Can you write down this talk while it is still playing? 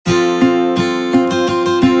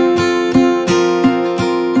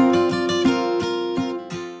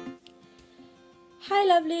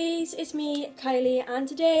Kylie, and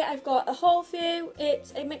today I've got a haul for you.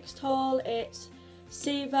 It's a mixed haul. It's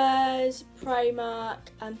Savers, Primark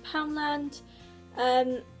and Poundland.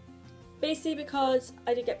 Basically because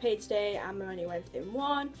I did get paid today and my money went in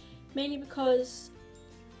one. Mainly because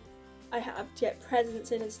I have to get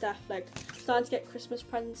presents in and stuff, like starting to get Christmas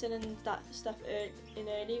presents in and that stuff in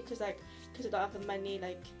early because I don't have the money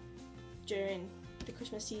like during the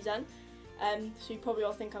Christmas season. So you probably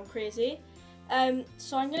all think I'm crazy.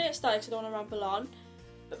 So I'm going to get started because I don't want to ramble on.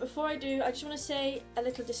 But before I do, I just want to say a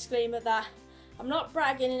little disclaimer that I'm not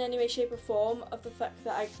bragging in any way, shape or form of the fact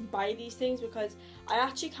that I can buy these things, because I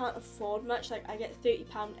actually can't afford much. Like, I get £30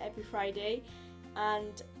 every Friday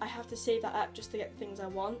and I have to save that up just to get the things I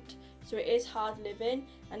want. So it is hard living,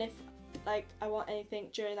 and if like I want anything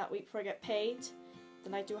during that week before I get paid,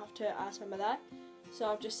 then I do have to ask my mother. So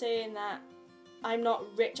I'm just saying that I'm not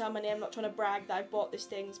rich on money. I'm not trying to brag that I've bought these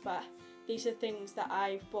things, but these are things that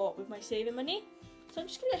I've bought with my saving money. So I'm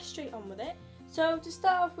just going to get straight on with it. So to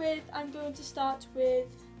start off with, I'm going to start with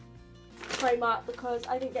Primark because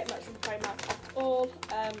I didn't get much from Primark at all.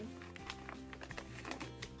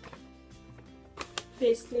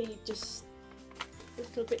 Basically just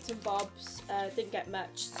little bits and bobs, didn't get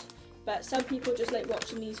much. But some people just like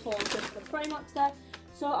watching these hauls just for the Primark stuff.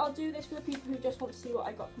 So I'll do this for the people who just want to see what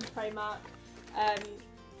I got from Primark.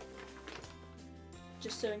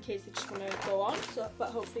 Just so in case they just want to go on, but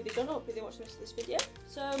hopefully they don't, hopefully they watch the rest of this video.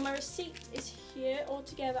 So my receipt is here.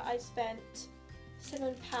 Altogether I spent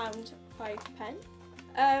 £7.05.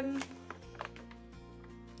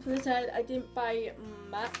 So as I said, I didn't buy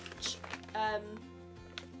much.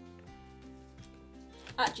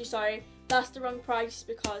 Actually sorry, that's the wrong price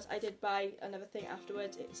because I did buy another thing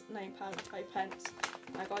afterwards. It's £9.05.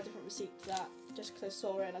 I got a different receipt to that just because I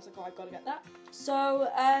saw it and I was like, oh, I've got to get that. So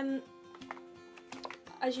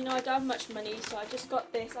as you know, I don't have much money, so I just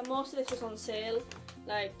got this, and most of this was on sale.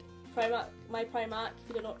 Like Primark, my Primark, if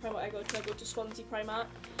you don't know what Primark I go to Swansea Primark.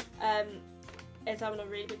 It's having a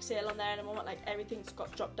really big sale on there at the moment. Like, everything's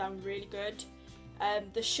got dropped down really good.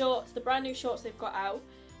 The shorts, the brand new shorts they've got out,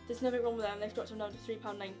 there's nothing wrong with them. They've dropped them down to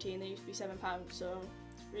 £3.90 and they used to be £7, so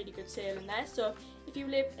it's a really good sale in there. So if you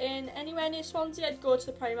live in anywhere near Swansea, I'd go to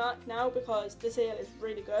the Primark now because the sale is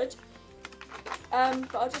really good.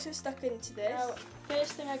 But I'll just get stuck into this. Now,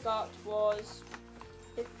 first thing I got was,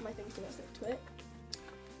 if my things don't stick to it,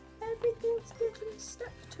 everything's getting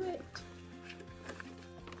stuck to it,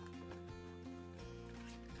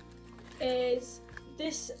 is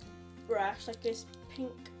this brush, like this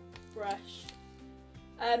pink brush.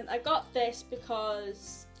 I got this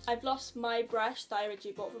because I've lost my brush that I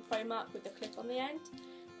originally bought from Primark with the clip on the end,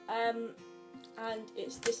 and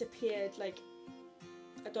it's disappeared. Like,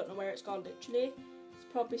 I don't know where it's gone literally. It's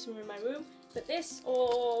probably somewhere in my room. But this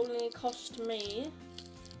only cost me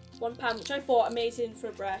 £1, which I thought amazing for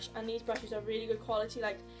a brush, and these brushes are really good quality.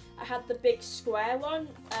 Like, I had the big square one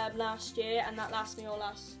last year, and that lasted me all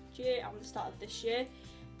last year and the start of this year,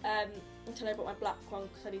 until I bought my black one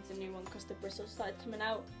because I needed a new one because the bristles started coming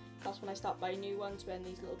out. That's when I start buying new ones, when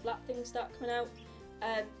these little black things start coming out.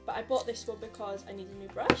 But I bought this one because I need a new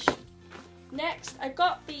brush. Next, I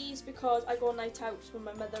got these because I go on night outs with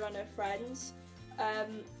my mother and her friends,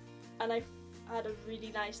 and I had a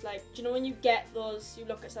really nice, like, do you know when you get those, you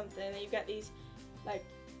look at something and you get these like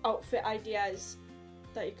outfit ideas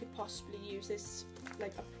that you could possibly use this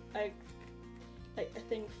like a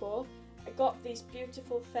thing for. I got these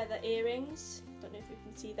beautiful feather earrings. Don't know if you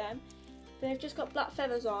can see them. They've just got black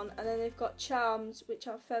feathers on, and then they've got charms which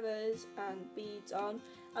have feathers and beads on.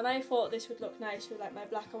 And I thought this would look nice with like my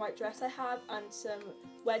black and white dress I have, and some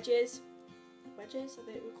wedges. Wedges? Are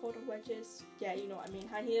they called wedges? Yeah, you know what I mean.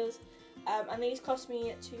 High heels. And these cost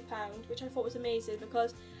me £2, which I thought was amazing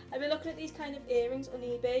because I've been looking at these kind of earrings on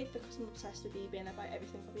eBay because I'm obsessed with eBay and I buy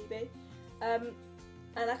everything from eBay.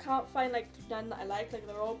 And I can't find like none that I like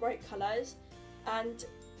they're all bright colours, and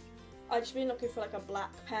I've just been looking for like a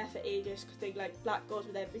black pair for ages because they like black goes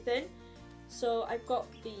with everything. So I've got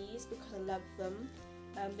these because I love them.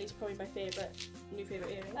 These are probably my new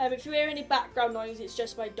favourite earrings. If you hear any background noise, it's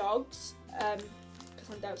just my dogs because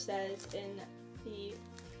I'm downstairs in the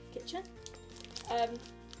kitchen.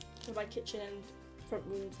 So my kitchen and front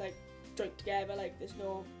rooms like joined together, like there's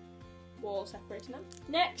no wall separating them.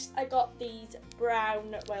 Next, I got these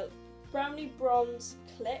brownie bronze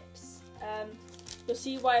clips. You'll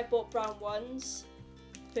see why I bought brown ones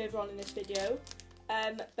further on in this video.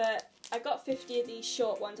 But I got 50 of these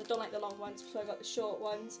short ones. I don't like the long ones, so I got the short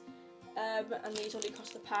ones. And these only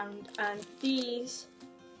cost £1. And these,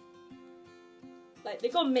 like, they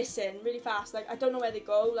go missing really fast. Like, I don't know where they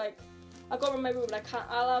go. Like, I've got them in my room. Like,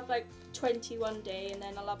 I'll have like 20 one day, and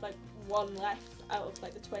then I'll have like one left out of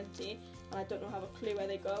like the 20, and I don't know, have a clue where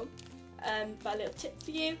they go. But a little tip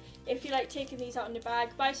for you, if you like taking these out in your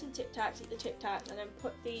bag, buy some Tic Tacs, eat the Tic Tacs, and then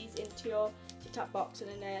put these into your Tic Tac box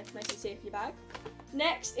and in there, nice and safe in your bag.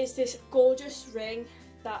 Next is this gorgeous ring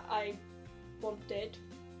that I wanted.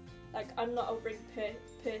 Like, I'm not a ring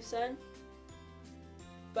person,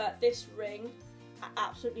 but this ring I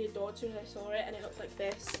absolutely adored as soon as I saw it, and it looked like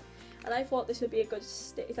this. And I thought this would be a good,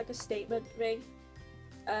 it's like a statement ring.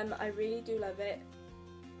 I really do love it.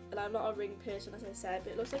 And I'm not a ring person, as I said,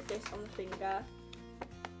 but it looks like this on the finger.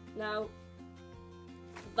 Now,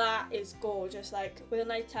 that is gorgeous. Like, with a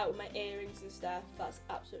night out with my earrings and stuff, that's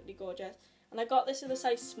absolutely gorgeous. And I got this in a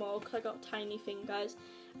size small because I got tiny fingers,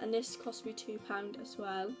 and this cost me £2 as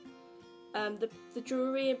well. The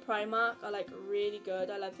jewellery in Primark are like really good.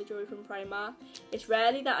 I love the jewellery from Primark. It's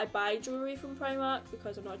rarely that I buy jewellery from Primark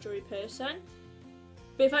because I'm not a jewellery person.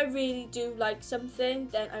 But if I really do like something,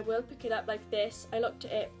 then I will pick it up like this. I looked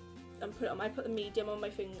at it and put it on. I put the medium on my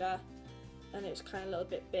finger, and it was kind of a little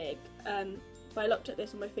bit big. But I looked at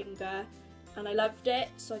this on my finger, and I loved it,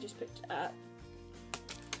 so I just picked it up.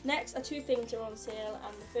 Next are two things that are on sale,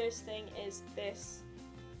 and the first thing is this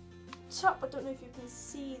top. I don't know if you can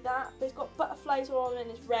see that, but it's got butterflies all on it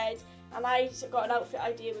and it's red, and I got an outfit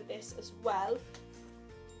idea with this as well.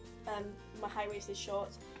 My high-waisted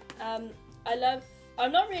shorts.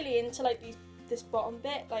 I'm not really into like this bottom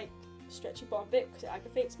bit, like stretchy bottom bit, because it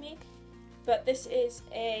aggravates me. But this is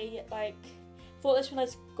a like, thought this would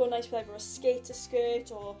go nice with either a skater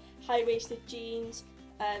skirt or high-waisted jeans.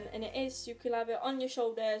 And it is, you can have it on your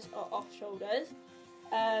shoulders or off shoulders.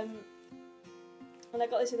 And I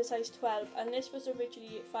got this in a size 12, and this was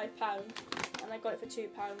originally £5, and I got it for £2.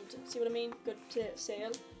 See what I mean? Good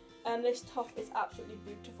sale. This top is absolutely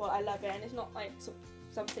beautiful. I love it, and it's not like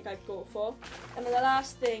something I'd go for. And then the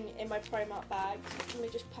last thing in my Primark bag, let me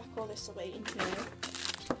just pack all this away in here,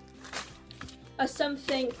 are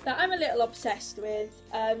something that I'm a little obsessed with.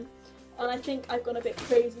 And I think I've gone a bit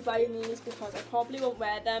crazy buying these because I probably won't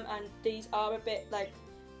wear them, and these are a bit like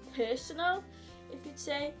personal, if you'd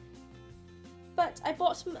say. But I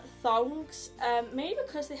bought some thongs, mainly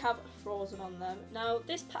because they have frozen on them. Now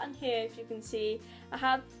this pattern here, if you can see,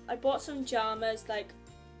 I bought some pajamas like,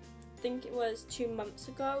 I think it was 2 3 months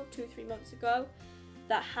ago,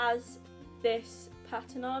 that has this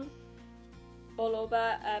pattern on all over.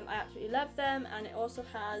 I absolutely love them, and it also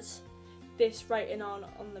has this writing on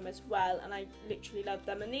them as well, and I literally love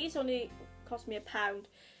them. And these only cost me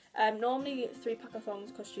 £1. Normally 3 pack of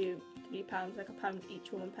thongs cost you £3, like £1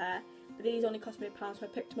 each one pair, but these only cost me £1, so I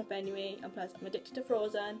picked them up anyway. And plus I'm addicted to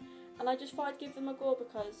frozen, and I just thought I'd give them a go,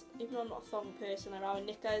 because even though I'm not a thong person, I wear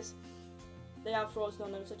knickers, they have frozen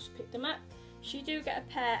on them, so I just picked them up. So you do get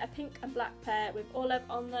a pair, a pink and black pair with olive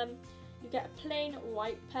on them. You get a plain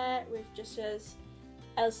white pair with just as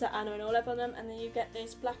Elsa, Anna and Olive on them, and then you get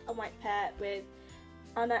this black and white pair with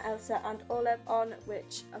Anna, Elsa and Olive on,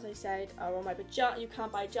 which, as I said, are on my pyjamas. You can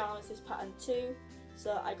buy pyjamas this pattern too,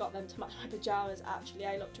 so I got them to match my pyjamas. Actually,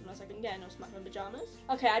 I looked at them and I was like, yeah, no, it's match my pyjamas.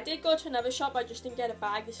 Okay, I did go to another shop, I just didn't get a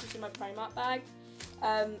bag. This is in my Primark bag,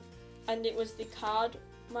 and it was the card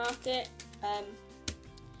market,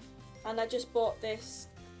 and I just bought this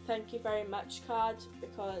thank you very much card,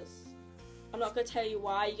 because I'm not going to tell you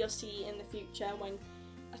why. You'll see in the future, when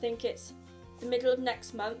I think it's the middle of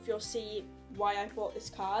next month, you'll see why I bought this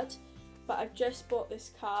card. But I've just bought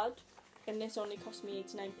this card, and this only cost me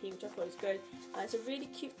 89p, which I thought was good, and it's a really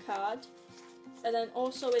cute card. And then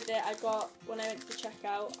also with it, I got, when I went to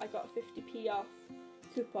checkout, I got a 50p off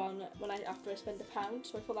coupon after I spent £1,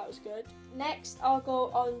 so I thought that was good. Next I'll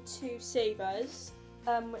go on to Savers,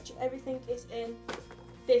 which everything is in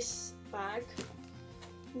this bag.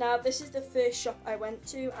 Now this is the first shop I went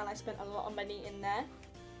to, and I spent a lot of money in there.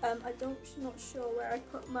 I'm not sure where I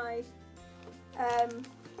put my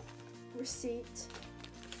receipt.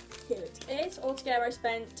 Here it is. Altogether I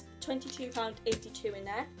spent £22.82 in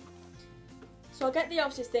there. So I'll get the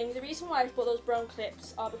obvious thing. The reason why I bought those brown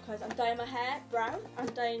clips are because I'm dyeing my hair brown. I'm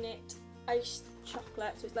dyeing it iced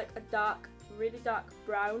chocolate, so it's like a dark, really dark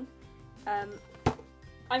brown.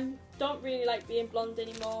 I don't really like being blonde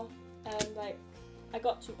anymore. Like, I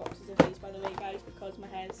got 2 boxes of these, by the way, guys, because my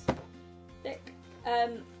hair's thick.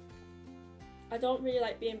 I don't really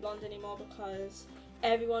like being blonde anymore because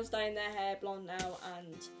everyone's dyeing their hair blonde now,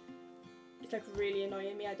 and it's like really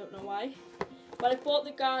annoying me. I don't know why. But I bought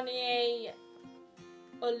the Garnier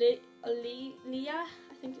Olivia,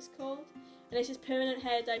 I think it's called, and this is permanent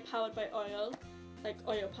hair dye powered by oil, like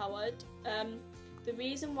oil powered. The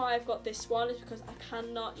reason why I've got this one is because I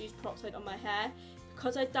cannot use peroxide on my hair,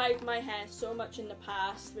 because I dyed my hair so much in the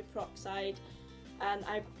past with peroxide, and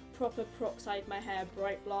I proper peroxide my hair,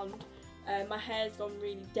 bright blonde. My hair's gone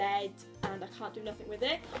really dead and I can't do nothing with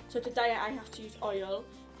it. So to dye it I have to use oil.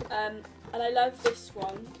 And I love this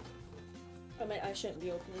one. I mean, I shouldn't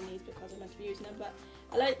be opening these because I'm meant to be using them, but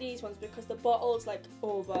I like these ones because the bottle's like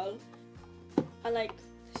oval. And like,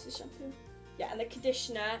 this is shampoo. Yeah, and the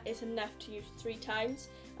conditioner is enough to use 3 times.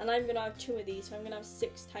 And I'm going to have 2 of these, so I'm going to have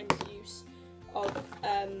 6 times the use of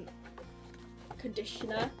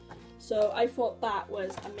conditioner. So I thought that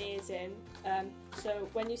was amazing. So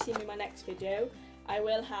when you see me in my next video, I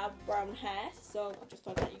will have brown hair, so I just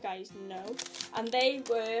thought I'd let you guys know. And they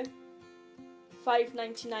were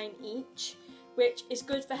 $5.99 each, which is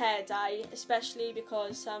good for hair dye, especially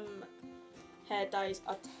because some hair dyes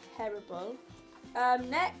are terrible.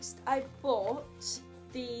 Next I bought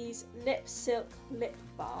these Lip Silk lip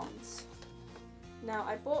balms. Now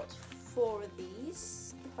I bought 4 of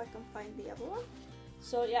these, if I can find the other one.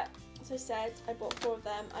 So yeah, as I said, I bought 4 of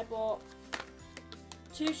them. I bought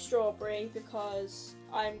 2 strawberry because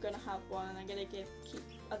I'm gonna have one and I'm gonna keep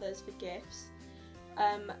others for gifts.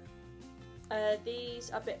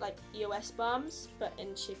 These are a bit like EOS balms but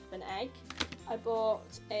in shape of an egg. I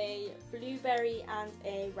bought a blueberry and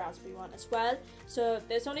a raspberry one as well. So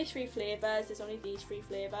there's only 3 flavours, there's only these 3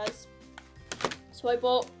 flavours. So I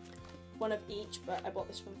bought one of each, but I bought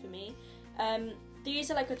this one for me.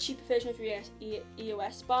 These are like a cheaper version of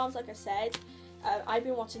EOS balms, like I said. I've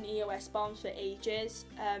been wanting EOS balms for ages,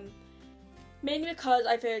 mainly because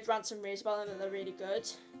I've heard Ransom raves about them and they're really good.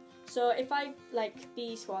 So if I like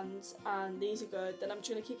these ones and these are good, then I'm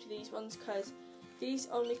just going to keep to these ones because these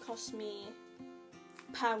only cost me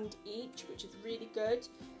 £1 each, which is really good.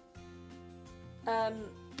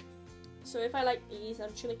 So if I like these,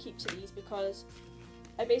 I'm just going to keep to these because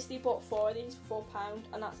I basically bought 4 of these for £4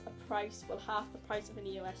 and that's a price, well, half the price of an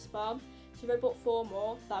EOS balm. So if I bought 4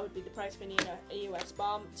 more, that would be the price of an EOS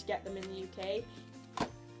balm to get them in the UK.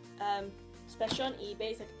 Especially on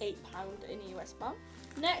eBay, it's like £8 an EOS balm.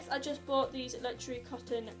 Next, I just bought these luxury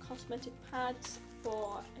cotton cosmetic pads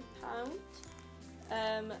for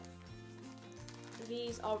 £1.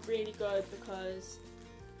 These are really good because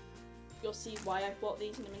you'll see why I bought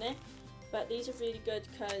these in a minute. But these are really good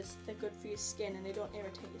because they're good for your skin and they don't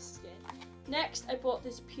irritate your skin. Next, I bought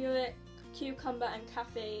this pure cucumber and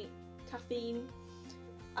caffeine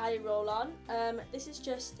eye roll-on. This is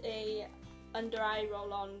just a under eye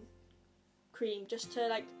roll-on cream just to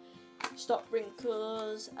like stop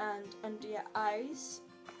wrinkles and under your eyes.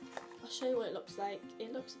 I'll show you what it looks like.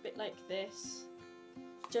 It looks a bit like this,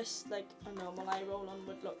 just like a normal eye roll-on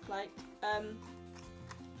would look like.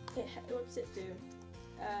 What does it do?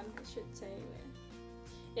 It should say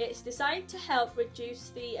it's designed to help reduce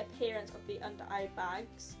the appearance of the under eye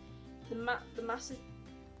bags. The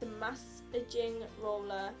massaging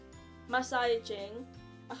roller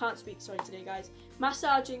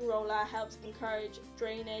helps encourage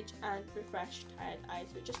drainage and refresh tired eyes.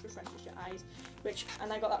 So it just refreshes your eyes,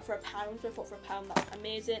 and I got that for £1. So I thought for £1 that was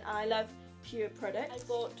amazing. I love Pure products. I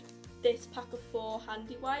bought this pack of 4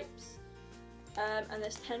 handy wipes, and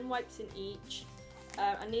there's 10 wipes in each.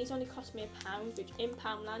 And these only cost me £1, which in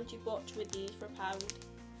Poundland you bought 2 of these for £1.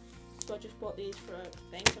 So I just bought these for a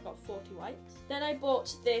thing, so I got 40 wipes. Then I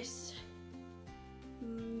bought this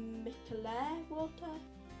Micellar water.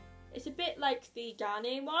 It's a bit like the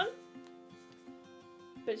Garnier one,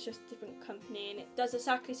 but it's just a different company and it does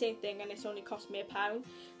exactly the same thing and it's only cost me £1.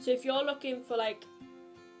 So if you're looking for like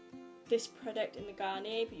this product in the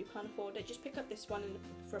Garnier but you can't afford it, just pick up this one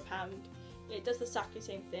for £1. It does exactly the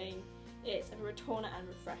same thing. It's a toner and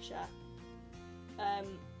refresher.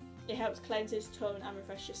 It helps cleanses, tone and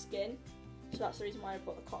refresh your skin. So that's the reason why I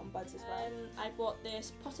bought the cotton buds as well. I bought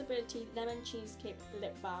this Possibility Lemon Cheesecake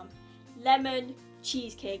Lip Balm. Lemon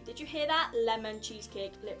cheesecake. Did you hear that? Lemon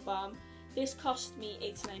cheesecake lip balm. This cost me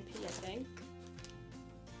 89p, I think.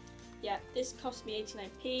 Yeah, this cost me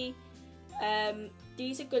 89p.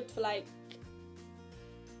 These are good for like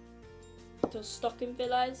those stocking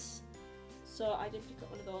fillers. So I did pick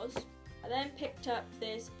up one of those. I then picked up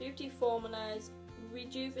this Beauty Formulas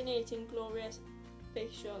Rejuvenating Glorious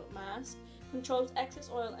Facial Mask. Controls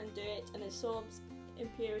excess oil and dirt and absorbs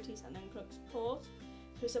impurities and unclogs pores.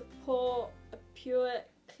 So it's a pure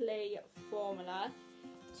clay formula.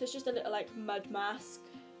 So it's just a little like mud mask,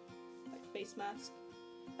 like face mask.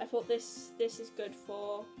 I thought this is good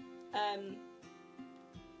for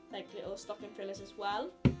like little stocking fillers as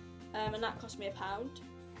well. And that cost me £1.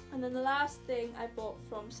 And then the last thing I bought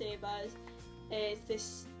from Savers is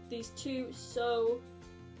these 2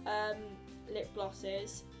 lip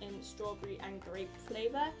glosses in strawberry and grape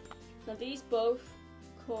flavour. Now these both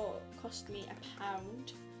cost me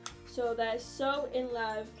 £1. So they're so in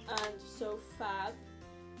love and so fab.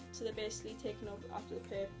 So they're basically taken over after the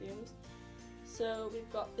perfumes. So we've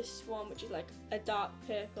got this one which is like a dark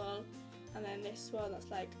purple, and then this one that's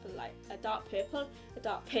like a dark purple, a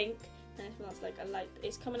dark pink, and this one that's like a light,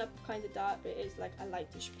 it's coming up kind of dark, but it is like a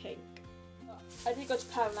lightish pink. I did go to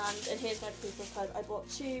Poundland, and here's my proof of card. I bought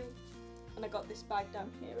 2, and I got this bag down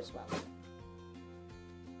here as well.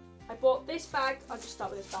 I bought this bag, I'll just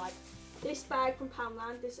start with this bag. This bag from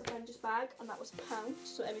Poundland, this Avengers bag, and that was £1,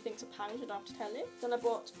 so everything's £1, I don't have to tell you. Then I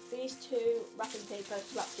bought these 2 wrapping paper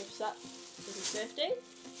to wrap gifts up for his birthday.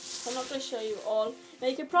 So I'm not going to show you all. Now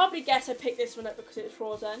you can probably guess I picked this one up because it was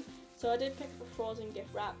frozen. So I did pick up a frozen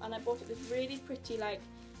gift wrap, and I bought it this really pretty, like,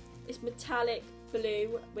 it's metallic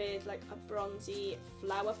blue with like a bronzy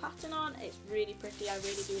flower pattern on. It's really pretty, I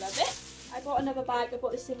really do love it. I bought another bag, I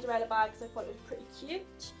bought this Cinderella bag because I thought it was pretty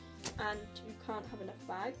cute, and you can't have enough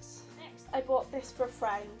bags. Next, I bought this for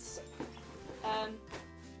friends.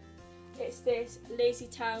 It's this Lazy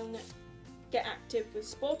Town Get Active with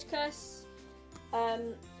Sporticus.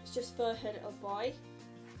 It's just for her little boy.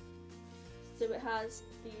 So it has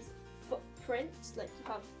these footprints, like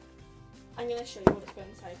you have, I'm going to show you what it's got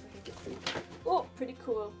inside. I think it's pretty cool. Oh, pretty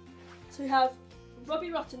cool. So we have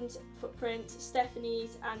Robbie Rotten's footprints,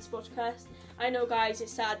 Stephanie's and Sporticus. I know guys,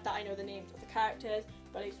 it's sad that I know the names of the characters,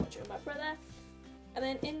 but I used to watch it with my brother. And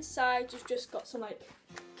then inside you've just got some like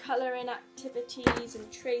colouring activities and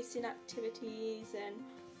tracing activities, and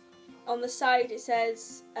on the side it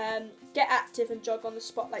says get active and jog on the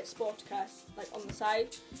spot like Sporticus, like on the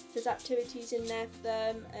side. There's activities in there for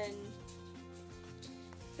them, and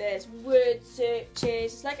there's word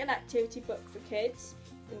searches. It's like an activity book for kids,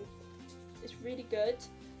 and it's really good.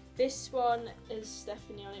 This one is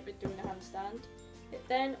Stephanie on it but doing a handstand. It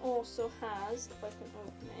then also has, if I can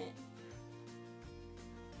open it,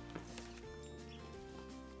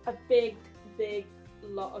 a big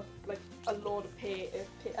lot of, like a load of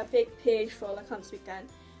a big page full, I can't speak then,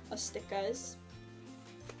 of stickers.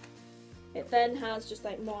 It then has just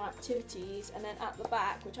like more activities, and then at the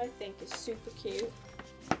back, which I think is super cute,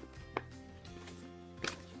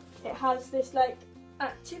 it has this like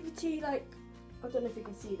activity, like, I don't know if you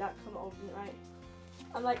can see that, can't open it right,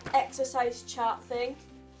 and like exercise chart thing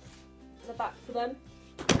in the back for them.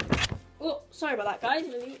 Oh, sorry about that guys,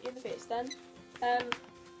 I'm going to eat you in the face then.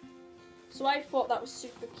 So I thought that was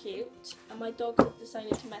super cute, and my dog has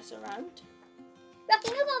decided to mess around. Rocky,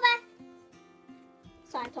 move over!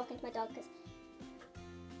 Sorry, I'm talking to my dog because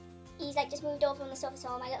he's like just moved over on the sofa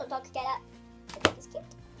so my little dog could get up. I think it's cute.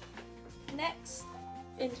 Next,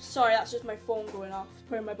 sorry, that's just my phone going off,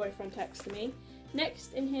 probably my boyfriend texted me.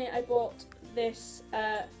 Next in here I bought this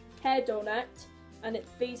hair donut, and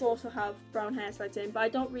these also have brown hair slides in, but I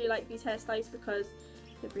don't really like these hair slides because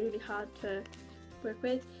they're really hard to work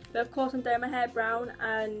with. But of course I'm dyeing my hair brown,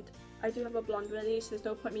 and I do have a blonde one of these, so there's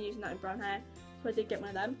no point me using that in brown hair, so I did get one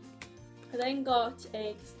of them. I then got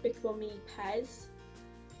a Despicable Me Pez,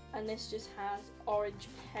 and this just has orange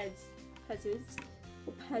Pez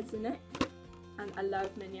in it, and I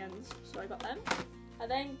love Minions, so I got them. I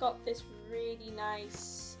then got this really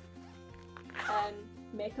nice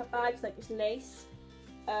makeup bag, it's like this lace,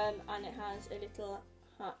 and it has a little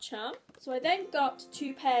heart charm. So I then got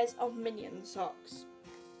 2 pairs of Minion socks.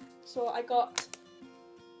 So I got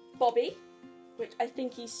Bobby, which I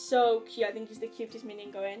think he's so cute, I think he's the cutest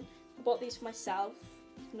Minion going. I bought these for myself,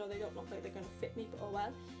 even though they don't look like they're going to fit me, but oh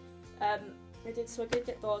well. I did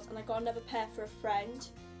get those, and I got another pair for a friend,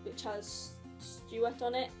 which has Stuart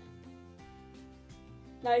on it.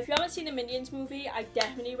 Now if you haven't seen the Minions movie, I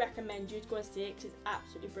definitely recommend you to go and see it because it's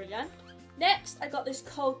absolutely brilliant. Next, I got this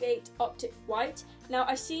Colgate Optic White. Now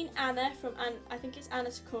I've seen Anna from, I think it's Anna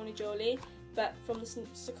Saccone Jolie, but from the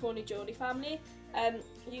Saccone Jolie family,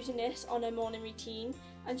 using this on her morning routine,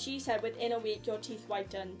 and she said within a week your teeth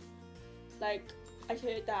whiten. Like, I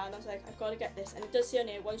heard that and I was like, I've got to get this, and it does say on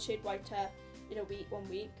here 1 shade whiter in a week, 1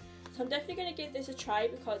 week. So I'm definitely going to give this a try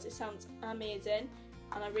because it sounds amazing,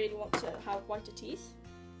 and I really want to have whiter teeth.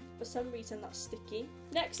 For some reason that's sticky.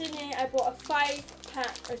 Next in here I bought a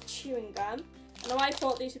 5-pack of chewing gum. Now I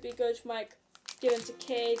thought these would be good for like giving to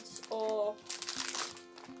kids, or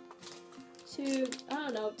to, I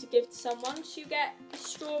don't know, to give to someone. So you get a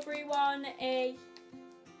strawberry one, a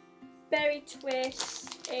berry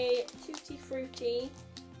twist, a tutti frutti,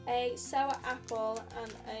 a sour apple,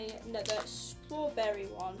 and another strawberry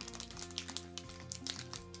one.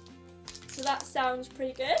 So that sounds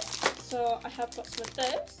pretty good. So I have got some of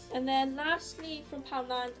those. And then lastly from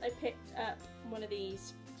Poundland I picked up one of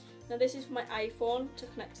these. Now this is for my iPhone to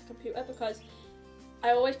connect to the computer, because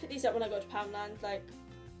I always pick these up when I go to Poundland. Like,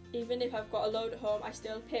 even if I've got a load at home, I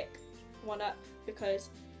still pick one up because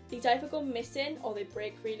these either go missing or they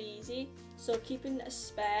break really easy. So keeping a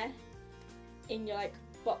spare in your like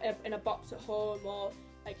in a box at home or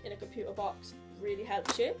like in a computer box really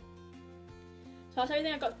helps you. So that's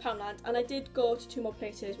everything I got to Poundland, and I did go to 2 more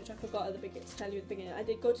places which I forgot at the beginning to tell you at the beginning. I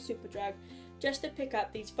did go to Superdrug just to pick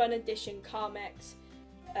up these Fun Edition Carmex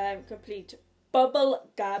Complete Bubble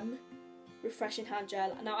Gum Refreshing Hand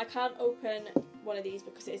Gel. Now I can't open one of these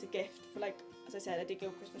because it is a gift for, like, as I said, I did go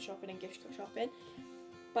Christmas shopping and gift shopping.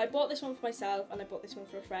 But I bought this one for myself and I bought this one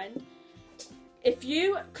for a friend. If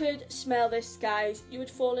you could smell this, guys, you would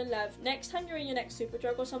fall in love. Next time you're in your next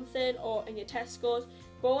Superdrug or something, or in your Tesco's,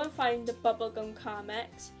 go and find the Bubblegum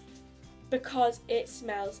Carmex because it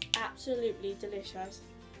smells absolutely delicious.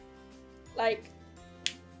 Like,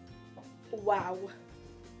 wow.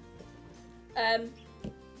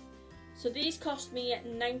 So these cost me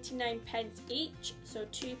 99p each, so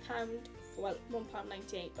 £2, well,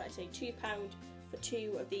 £1.98, but I say £2 for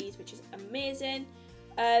 2 of these, which is amazing.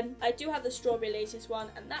 I do have the strawberry laces one,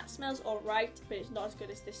 and that smells alright, but it's not as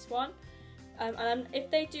good as this one. And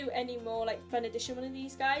if they do any more like Fun Edition one of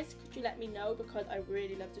these, guys, could you let me know, because I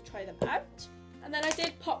really love to try them out. And then I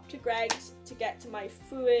did pop to Greg's to get to my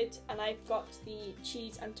food, and I've got the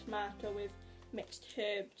cheese and tomato with mixed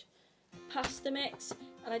herb pasta mix,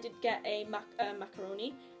 and I did get a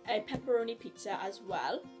pepperoni pizza as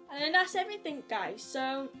well. And then that's everything, guys.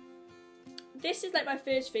 So this is like my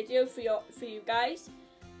first video for you guys.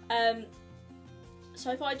 So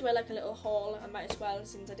I thought I'd do like a little haul. I might as well,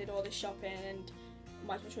 since I did all this shopping, and I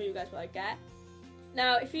might as well show you guys what I get.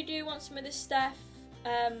 Now, if you do want some of this stuff,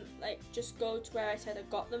 like, just go to where I said I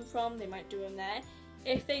got them from. They might do them there.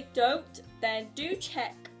 If they don't, then do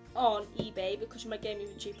check on eBay, because you might get them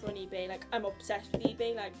even cheaper on eBay. Like, I'm obsessed with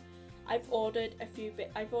eBay. Like, I've ordered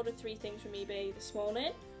 3 things from eBay this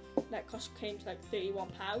morning that came to like £31.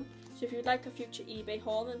 So if you'd like a future eBay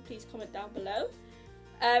haul, then please comment down below.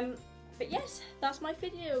 But yes, that's my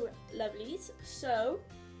video, lovelies. So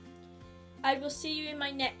I will see you in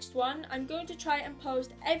my next one. I'm going to try and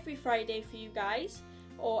post every Friday for you guys,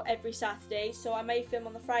 or every Saturday. So I may film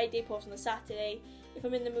on the Friday, post on the Saturday. If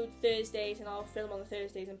I'm in the mood Thursdays, and I'll film on the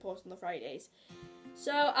Thursdays and post on the Fridays.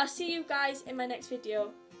 So I'll see you guys in my next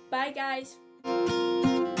video. Bye, guys.